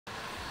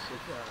With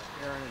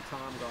Aaron and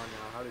Tom gone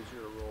now, how does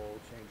your role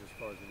change as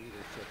far as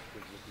leadership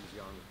with these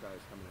young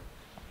guys coming in?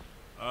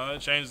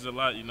 It changes a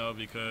lot,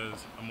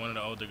 because I'm one of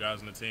the older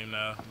guys on the team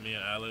now, me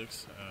and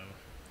Alex.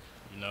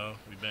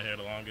 We've been here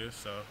the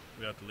longest, so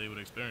we have to lead with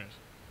experience.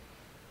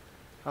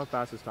 How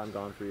fast has time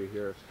gone for you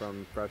here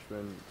from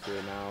freshman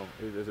to now?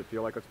 Does it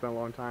feel like it's been a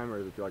long time, or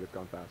does it feel like it's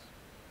gone fast?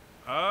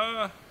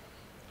 I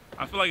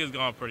feel like it's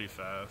gone pretty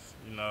fast.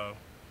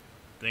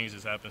 Things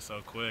just happen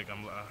so quick.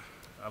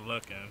 I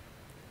look and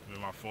I'm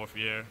in my fourth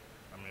year.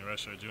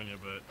 Redshirt junior,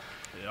 but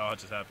it all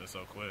just happened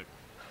so quick.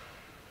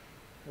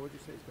 What would you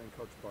say has been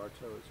Coach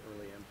Bartow's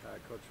early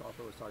impact? Coach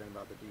Hoffer was talking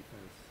about the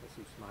defense. I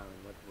see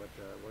smiling. What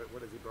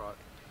has he brought?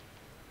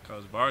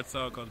 Coach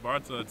Bartow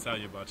will tell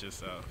you about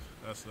yourself.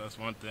 That's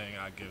one thing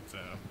I give to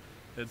him.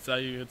 He'll tell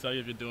you if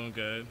you're doing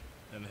good,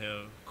 and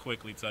he'll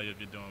quickly tell you if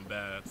you're doing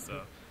bad.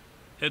 So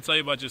he'll tell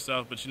you about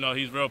yourself, but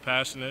he's real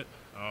passionate.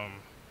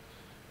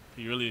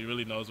 He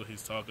really knows what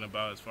he's talking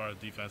about as far as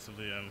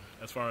defensively and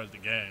as far as the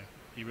game.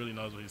 He really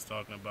knows what he's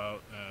talking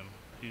about, and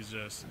he's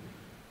just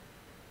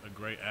a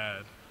great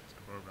add to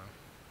the program.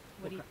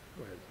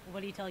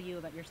 What do you tell you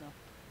about yourself?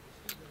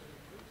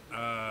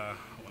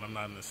 When I'm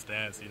not in the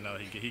stance, he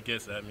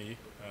gets at me.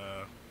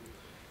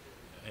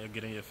 He'll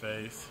get in your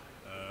face.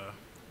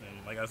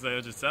 And like I said,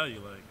 he'll just tell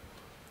you,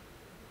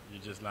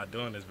 you're just not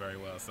doing this very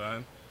well,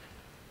 son.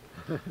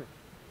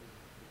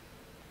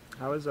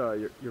 How has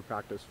your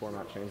practice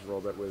format changed a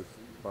little bit with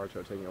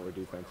Bartow taking over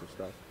defensive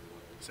stuff?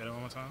 Say that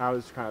one more time? How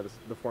is kind of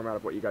the format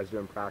of what you guys do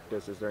in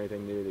practice? Is there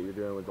anything new that you're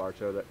doing with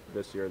Bartow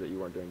this year that you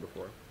weren't doing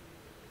before?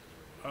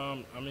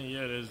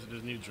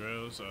 There's new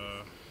drills.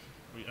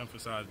 We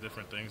emphasize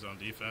different things on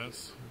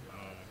defense.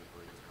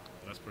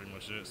 That's pretty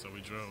much it. So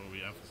we drill what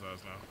we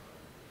emphasize now.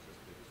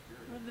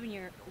 What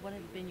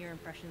have been your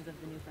impressions of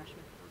the new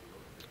freshmen?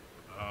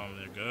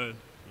 They're good.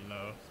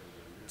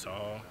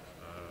 Tall,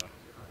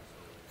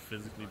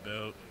 physically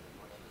built.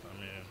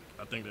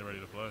 I think they're ready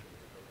to play.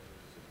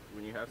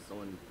 When you have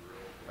someone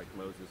like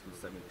Moses, who's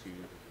 7'2",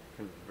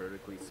 can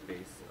vertically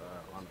space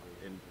on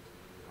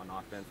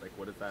offense,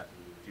 what does that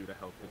do to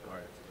help the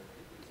guards?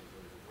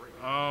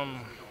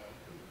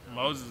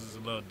 Moses is a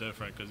little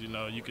different because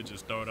you could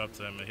just throw it up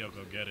to him and he'll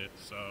go get it.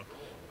 So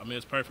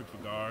it's perfect for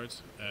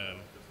guards,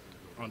 and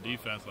on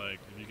defense,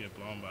 if you get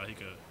blown by, he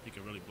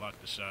could really block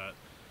the shot.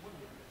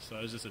 So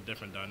it's just a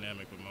different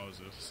dynamic with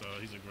Moses. So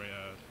he's a great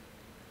add.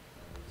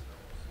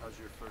 How's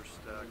your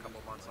first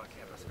couple months on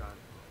campus gone?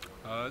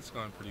 It's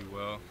going pretty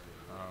well.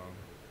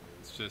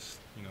 It's just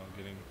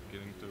getting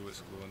through with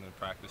school and then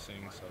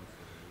practicing. So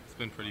it's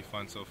been pretty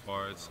fun so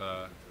far. It's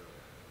there's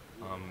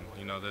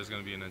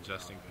going to be an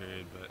adjusting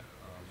period, but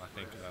I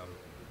think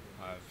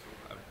I've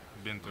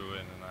been through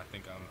it, and I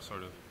think I'm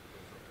sort of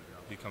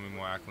becoming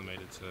more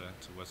acclimated to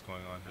what's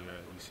going on here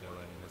at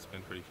UCLA, and it's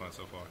been pretty fun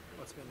so far.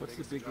 What's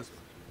the biggest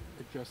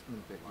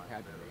adjustment that you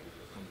had to make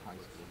from high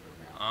school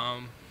to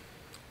now?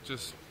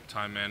 Just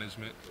time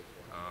management.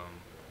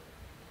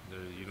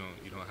 You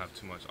don't have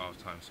too much off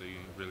time, so you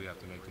really have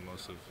to make the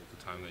most of the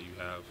time that you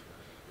have,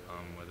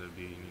 whether it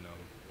be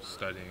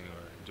studying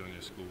or doing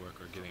your schoolwork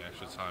or getting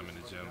extra time in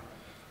the gym.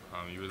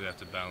 You really have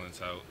to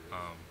balance out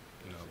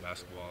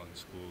basketball and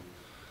school.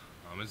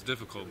 It's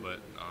difficult,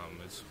 but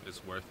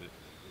it's worth it.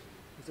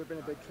 Has there been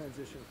a big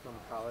transition from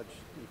college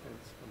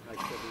defense, from high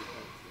school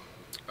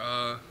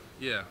defense?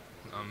 Yeah.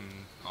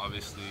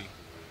 Obviously,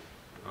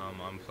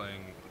 I'm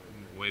playing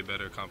way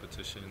better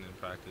competition in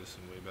practice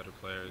and way better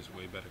players,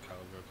 way better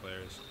caliber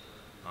players.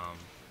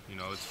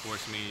 It's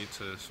forced me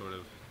to sort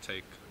of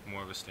take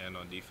more of a stand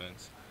on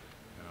defense,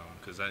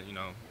 because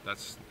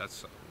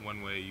that's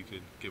one way you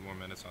could get more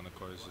minutes on the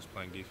court is just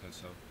playing defense.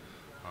 So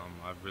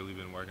I've really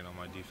been working on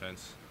my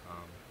defense,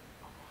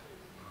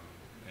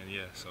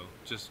 so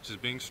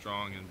just being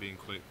strong and being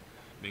quick,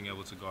 being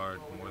able to guard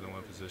more than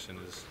one position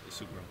is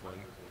super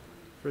important.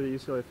 For the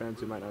UCLA fans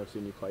who might not have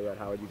seen you play yet,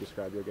 how would you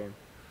describe your game?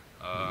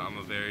 I'm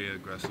a very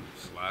aggressive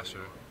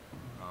slasher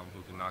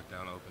who can knock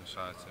down open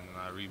shots, and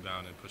I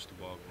rebound and push the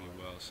ball pretty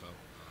well. So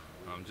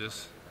I'm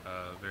just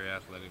a very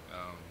athletic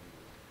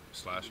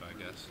slasher, I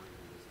guess.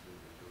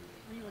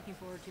 What are you looking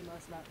forward to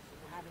most about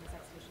having this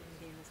exhibition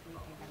game this week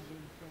and kind of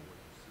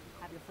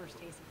have your first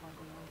taste of playing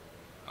game?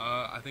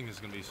 I think it's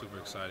going to be super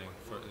exciting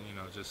for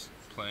just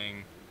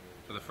playing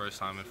for the first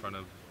time in front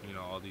of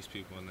all these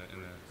people in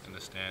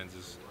the stands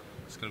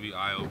it's going to be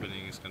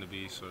eye-opening. It's going to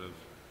be sort of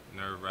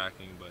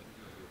nerve-wracking, but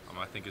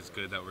I think it's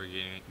good that we're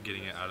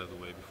getting it out of the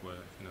way before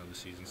the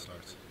season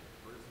starts.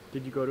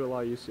 Did you go to a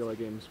lot of UCLA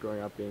games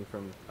growing up, being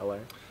from LA?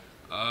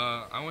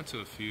 I went to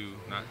a few,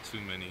 not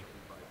too many,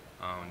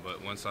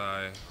 but once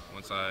I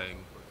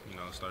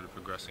started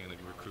progressing in the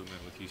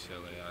recruitment with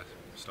UCLA, I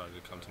started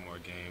to come to more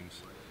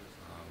games,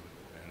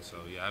 and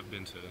so yeah, I've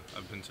been to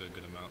a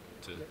good amount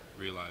to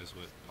realize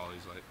what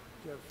Pauley's like.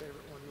 Do you have a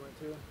favorite one you went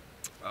to?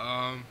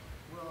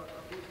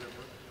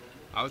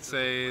 I would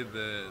say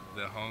the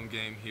home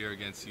game here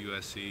against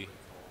USC.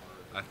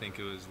 I think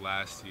it was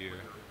last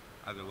year,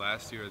 either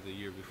last year or the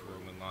year before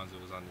when Lonzo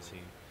was on the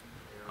team.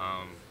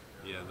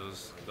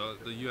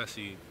 The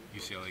USC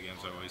UCLA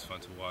games are always fun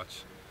to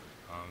watch.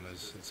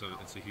 It's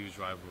a huge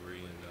rivalry,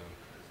 and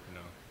you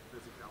know,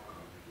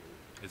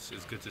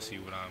 it's good to see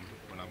what I'm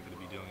going to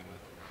be dealing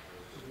with.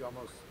 Did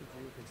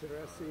you consider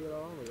SC at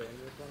all? Were they in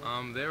your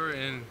plan?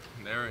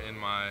 They were in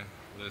my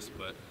list,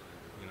 but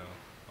you know,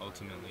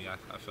 ultimately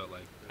I felt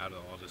like out of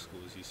all the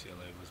schools,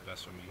 UCLA was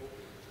best for me,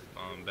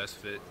 best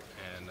fit,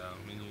 and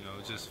you know,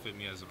 it just fit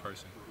me as a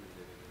person.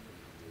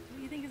 What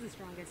do you think is the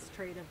strongest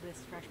trait of this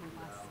freshman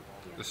class?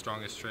 The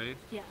strongest trait?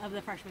 Yeah, of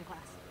the freshman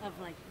class, of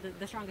like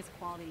the strongest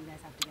quality you guys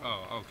have together.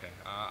 Oh, okay.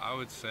 I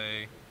would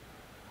say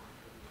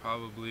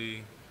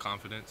probably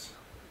confidence.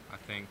 I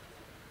think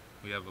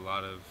we have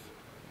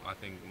I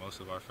think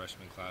most of our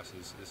freshman class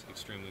is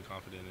extremely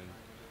confident, and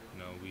you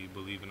know, we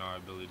believe in our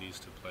abilities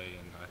to play,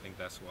 and I think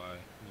that's why,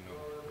 you know,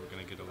 we're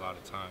going to get a lot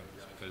of time,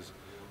 because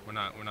we're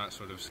not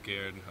sort of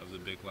scared of the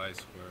big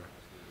lights.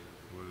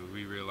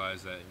 We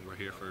realize that we're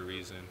here for a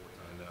reason,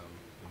 and you know,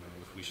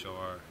 if we show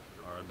our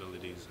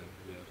abilities, then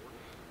we have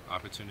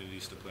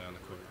opportunities to play on the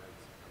court.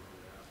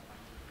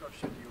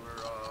 Coach, you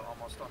were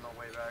almost on the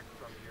way back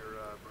from your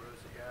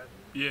bruise that you had.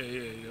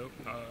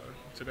 Yeah.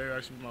 Today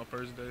actually my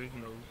first day,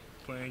 you know,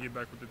 playing, get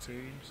back with the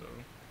team, so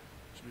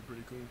it should be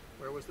pretty cool.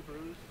 Where was the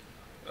bruise?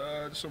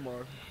 Just on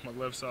my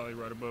left side,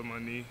 right above my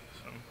knee.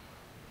 So.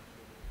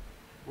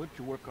 What did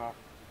you work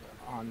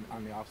on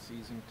the off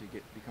season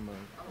to become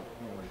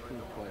a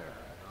improved player?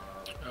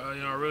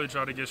 You know, I really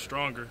try to get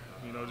stronger.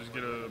 You know, just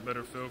get a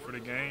better feel for the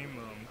game.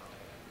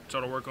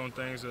 Try to work on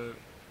things that,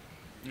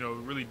 you know,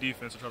 really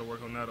defense. I try to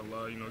work on that a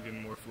lot. You know,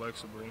 getting more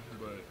flexible.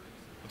 But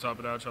on top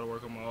of that, I try to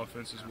work on my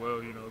offense as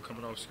well. You know,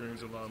 coming off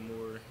screens a lot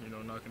more. You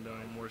know, knocking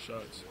down more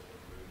shots.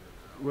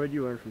 What did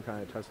you learn from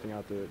kind of testing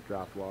out the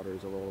draft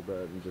waters a little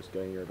bit and just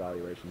getting your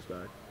evaluations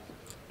back?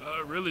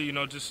 Really, you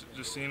know, just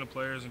seeing the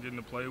players and getting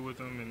to play with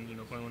them, and you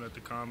know, playing with them at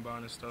the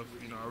combine and stuff.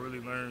 You know, I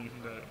really learned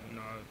that, you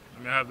know,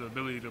 I have the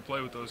ability to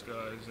play with those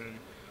guys, and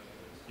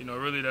you know,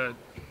 really that.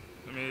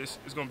 I mean, it's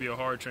going to be a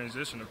hard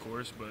transition, of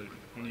course, but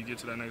when you get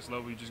to that next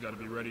level, you just got to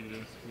be ready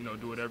to, you know,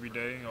 do it every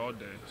day, all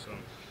day. So.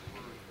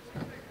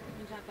 Can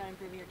you talk about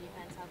improving your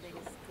defense? How big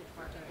is Coach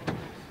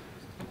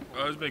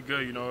Bartow? It's been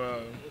good. You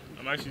know,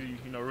 I'm actually,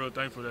 you know, real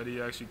thankful that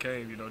he actually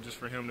came. You know, just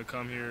for him to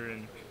come here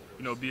and,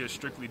 you know, be a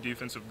strictly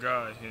defensive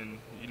guy, and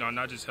you know,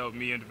 not just help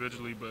me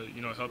individually, but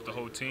you know, help the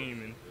whole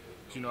team. And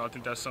you know, I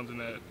think that's something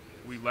that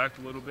we lacked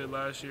a little bit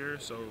last year.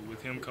 So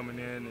with him coming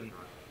in and,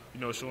 you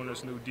know, showing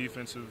us new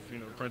defensive, you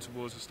know,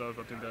 principles and stuff,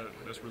 I think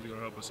that's really going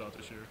to help us out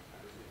this year.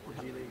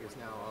 The G League is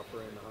now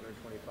offering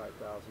 $125,000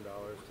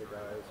 to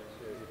guys.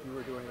 If you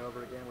were doing it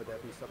over again, would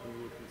that be something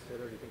you would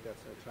consider? Do you think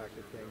that's an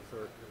attractive thing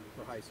for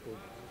high school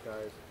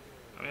guys?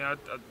 I mean,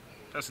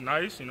 that's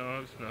nice, you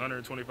know,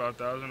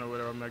 $125,000 or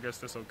whatever. I mean, I guess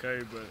that's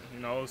okay. But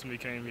you know, I ultimately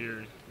came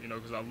here, you know,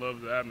 because I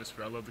love the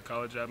atmosphere. I love the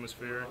college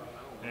atmosphere,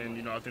 and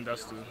you know, I think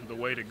that's the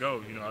way to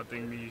go. You know, I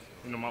think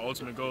my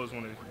ultimate goal is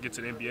want to get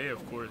to the NBA,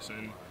 of course,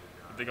 and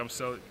I think I'm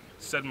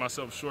setting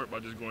myself short by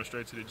just going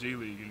straight to the G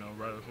League. You know,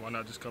 why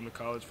not just come to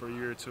college for a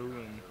year or two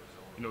and,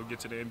 you know, get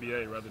to the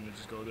NBA rather than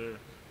just go there.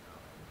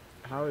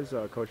 How has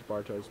Coach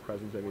Bartow's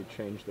presence maybe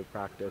changed the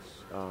practice,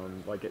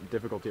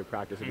 difficulty of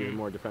practice? If you're a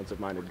more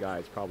defensive-minded guy,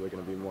 it's probably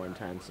going to be more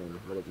intense and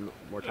a little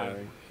more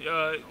tiring.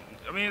 Yeah,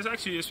 I mean,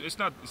 it's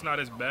not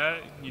as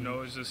bad. You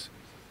know, it's just,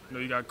 you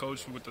know, you got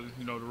Coach with the,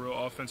 you know, the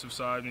real offensive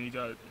side, and you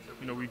got,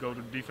 you know, we go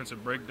to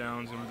defensive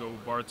breakdowns and we go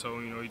with Bartow.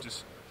 You know, he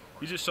just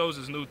shows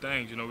us new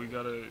things. You know, we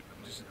got the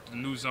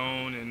new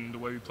zone, and the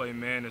way we play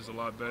man is a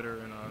lot better.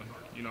 And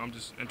you know, I'm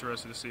just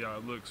interested to see how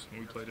it looks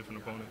when we play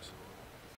different opponents.